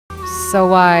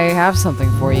So I have something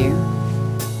for you.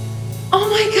 Oh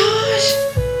my gosh!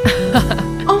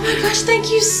 Oh my gosh, thank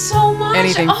you so much!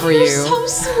 Anything for you're you. So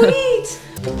sweet!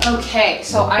 Okay,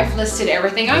 so I've listed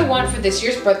everything I want for this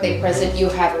year's birthday present. You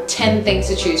have 10 things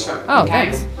to choose from. Oh,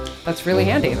 okay? thanks. That's really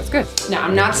handy. That's good. Now,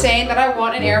 I'm not saying that I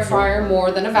want an air fryer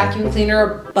more than a vacuum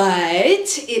cleaner,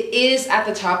 but it is at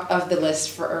the top of the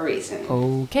list for a reason.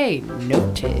 Okay,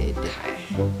 noted. Okay.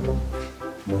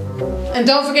 And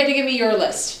don't forget to give me your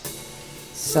list.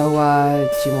 So,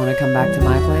 do you want to come back to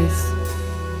my place?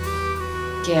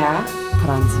 Yeah? Put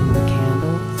on some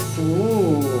candles,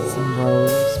 Ooh. some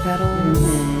rose petals,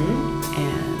 Mm-hmm.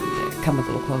 and come a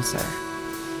little closer.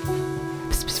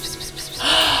 Psst, psst, psst, psst, psst,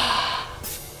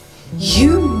 psst.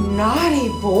 You naughty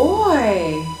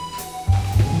boy.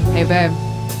 Hey, babe.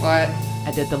 What?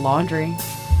 I did the laundry.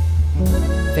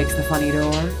 Fixed the funny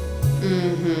door.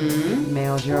 Mm-hmm.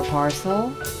 Mailed your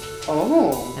parcel.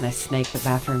 Oh. And I snaked the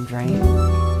bathroom drain.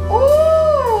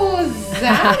 Ooh,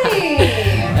 Zaddy.